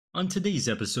On today's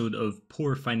episode of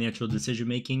Poor Financial Decision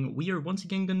Making, we are once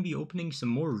again going to be opening some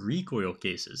more recoil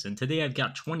cases, and today I've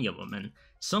got 20 of them, and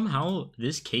somehow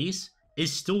this case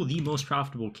is still the most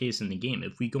profitable case in the game.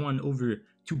 If we go on over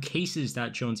to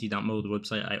cases.jonesy.mo, the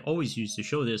website I always use to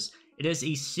show this, it has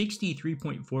a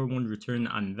 63.41 return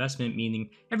on investment, meaning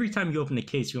every time you open a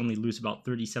case, you only lose about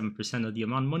 37% of the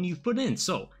amount of money you've put in.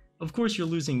 So, of course you're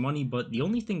losing money, but the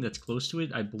only thing that's close to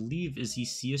it, I believe, is the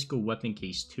CSGO weapon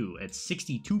case 2 at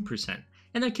 62%,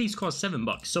 and that case costs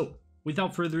 $7. So,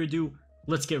 without further ado,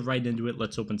 let's get right into it.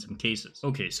 Let's open some cases.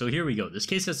 Okay, so here we go. This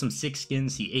case has some sick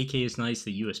skins. The AK is nice,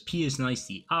 the USP is nice,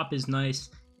 the op is nice.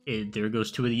 There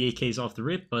goes 2 of the AKs off the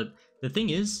rip, but the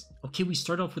thing is, okay, we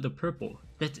start off with a purple.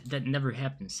 That never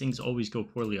happens. Things always go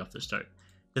poorly off the start.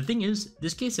 The thing is,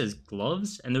 this case has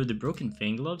gloves, and they're the Broken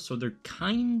Fang gloves, so they're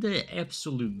kinda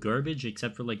absolute garbage,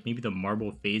 except for like maybe the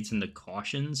marble fades and the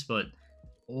cautions, but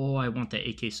oh, I want that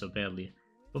AK so badly.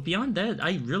 But beyond that,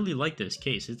 I really like this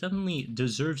case. It definitely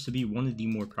deserves to be one of the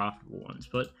more profitable ones,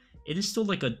 but it is still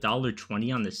like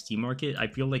 $1.20 on the Steam market. I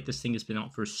feel like this thing has been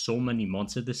out for so many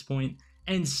months at this point,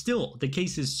 and still, the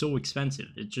case is so expensive.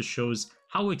 It just shows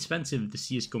how expensive the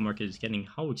CSGO market is getting,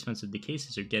 how expensive the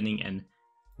cases are getting, and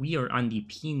we are on the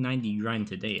P90 grind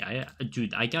today.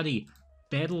 Dude, I got a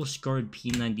battle-scarred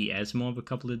P90 Asimov a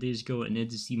couple of days ago, and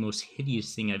it is the most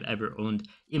hideous thing I've ever owned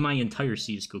in my entire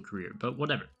CSGO career, but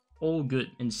whatever. All good.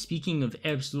 And speaking of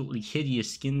absolutely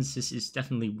hideous skins, this is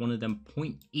definitely one of them,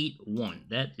 0.81.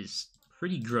 That is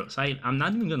pretty gross. I'm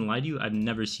not even gonna lie to you, I've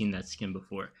never seen that skin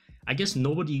before. I guess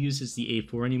nobody uses the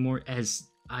A4 anymore, as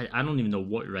I don't even know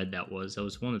what red that was. That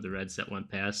was one of the reds that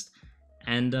went past.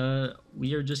 And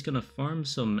we are just gonna farm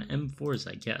some M4s,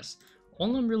 I guess.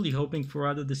 All I'm really hoping for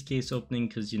out of this case opening,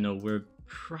 because, you know, we're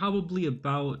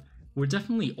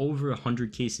definitely over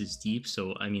 100 cases deep,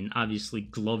 so, I mean, obviously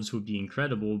gloves would be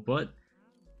incredible, but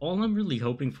all I'm really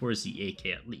hoping for is the AK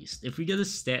at least. If we get a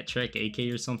stat track AK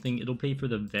or something, it'll pay for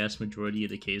the vast majority of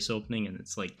the case opening, and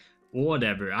it's like,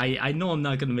 whatever. I know I'm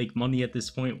not gonna make money at this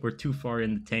point, we're too far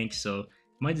in the tank, so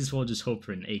might as well just hope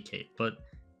for an AK, but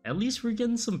at least we're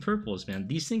getting some purples, man.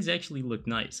 These things actually look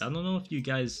nice. I don't know if you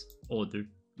guys... Oh, they're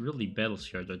really battle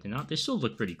scarred, are they not? They still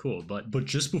look pretty cool, but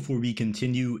just before we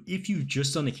continue, if you've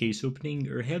just done a case opening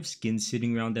or have skins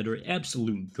sitting around that are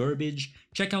absolute garbage,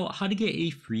 check out how to get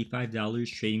a free $5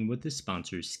 trading with the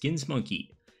sponsor Skins Monkey.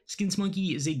 Skins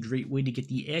Monkey is a great way to get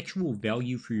the actual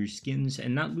value for your skins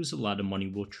and not lose a lot of money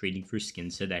while trading for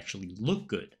skins that actually look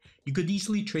good. You could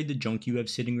easily trade the junk you have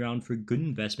sitting around for good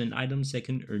investment items that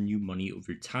can earn you money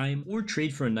over time, or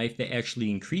trade for a knife that actually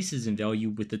increases in value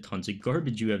with the tons of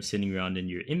garbage you have sitting around in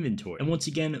your inventory. And once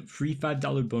again, free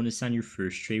 $5 bonus on your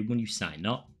first trade when you sign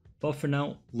up. But for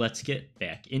now, let's get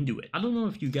back into it. I don't know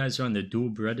if you guys are on the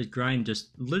dual Beretta grind, just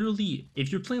literally,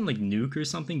 if you're playing like Nuke or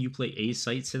something, you play A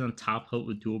site, sit on top hut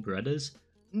with dual Berettas.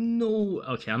 No,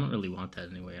 okay, I don't really want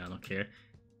that anyway, I don't care.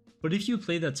 But if you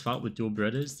play that spot with dual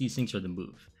Berettas, these things are the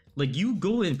move. Like, you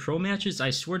go in pro matches, I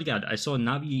swear to God, I saw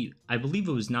Navi, I believe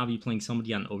it was Navi playing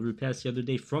somebody on Overpass the other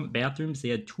day, front bathrooms, they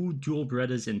had 2 dual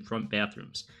Berettas in front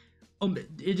bathrooms.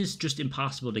 It is just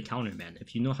impossible to counter, man.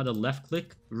 If you know how to left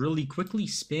click really quickly,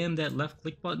 spam that left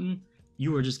click button,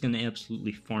 you are just going to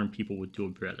absolutely farm people with dual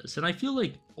Berettas. And I feel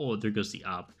like, oh, there goes the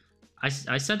op. I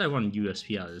said I wanted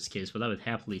USP out of this case, but I would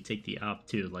happily take the op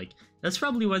too. Like, that's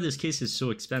probably why this case is so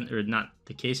expensive, or not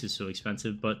the case is so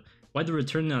expensive, but why the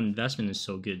return on investment is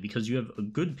so good, because you have a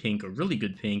good pink, a really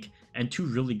good pink, and 2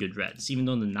 really good reds. Even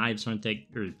though the knives aren't that,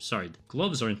 the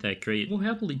gloves aren't that great, we'll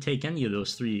happily take any of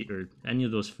those 3, or any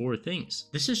of those 4 things.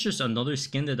 This is just another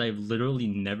skin that I've literally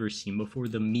never seen before,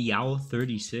 the Meow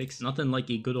 36, nothing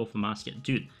like a good old FAMAS skin.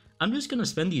 Dude, I'm just gonna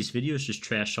spend these videos just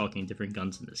trash talking different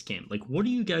guns in this game. Like, what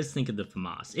do you guys think of the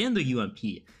FAMAS and the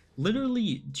UMP?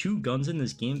 Literally 2 guns in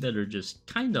this game that are just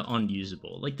kinda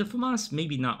unusable. Like, the FAMAS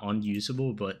maybe not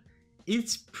unusable, but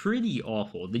it's pretty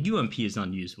awful. The UMP is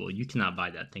unusable. You cannot buy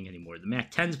that thing anymore. The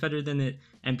Mac 10's better than it.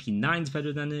 MP9's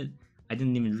better than it. I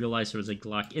didn't even realize there was a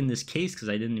Glock in this case because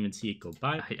I didn't even see it go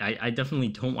by. I definitely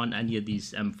don't want any of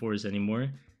these M4s anymore.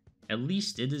 At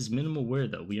least it is minimal wear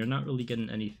though. We are not really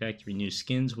getting any factory new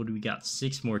skins. What do we got?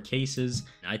 6 more cases.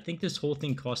 I think this whole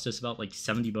thing cost us about like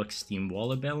 $70 Steam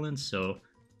wallet balance, so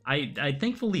I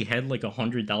thankfully had like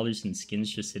 $100 in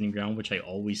skins just sitting around, which I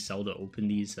always sell to open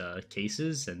these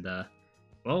cases, and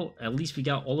well, at least we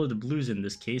got all of the blues in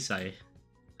this case. I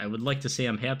would like to say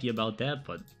I'm happy about that,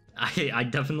 but I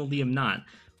definitely am not.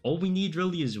 All we need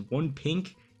really is 1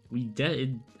 pink.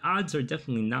 Odds are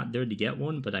definitely not there to get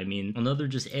one, but I mean, another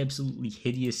just absolutely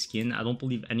hideous skin. I don't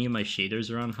believe any of my shaders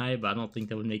are on high, but I don't think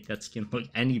that would make that skin look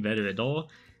any better at all.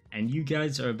 and you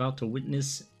guys are about to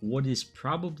witness what is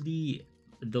probably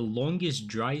the longest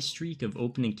dry streak of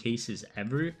opening cases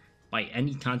ever by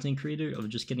any content creator of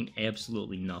just getting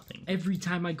absolutely nothing. Every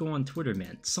time I go on Twitter,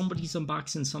 man, somebody's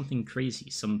unboxing something crazy,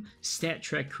 some stat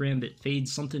track karambit fade,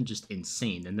 something just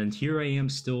insane, and then here I am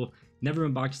still, never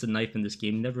unboxed a knife in this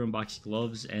game, never unboxed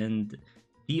gloves, and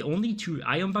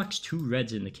I unboxed 2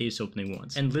 reds in the case opening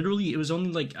once, and literally it was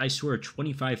only like, I swear,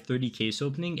 25-30 case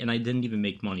opening, and I didn't even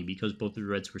make money because both the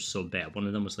reds were so bad. One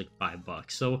of them was like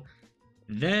 $5. So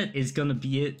that is gonna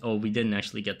be it. Oh, we didn't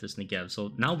actually get this Negev,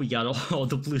 so now we got all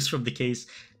the blues from the case.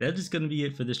 That is gonna be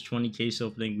it for this 20 case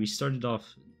opening. We started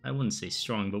off, I wouldn't say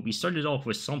strong, but we started off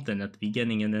with something at the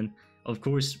beginning, and then of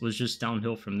course was just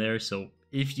downhill from there. So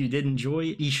if you did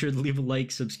enjoy, be sure to leave a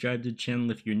like, subscribe to the channel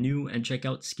if you're new, and check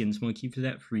out Skins Monkey for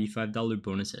that free $5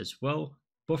 bonus as well.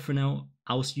 But for now,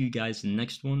 I'll see you guys in the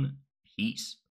next one. Peace.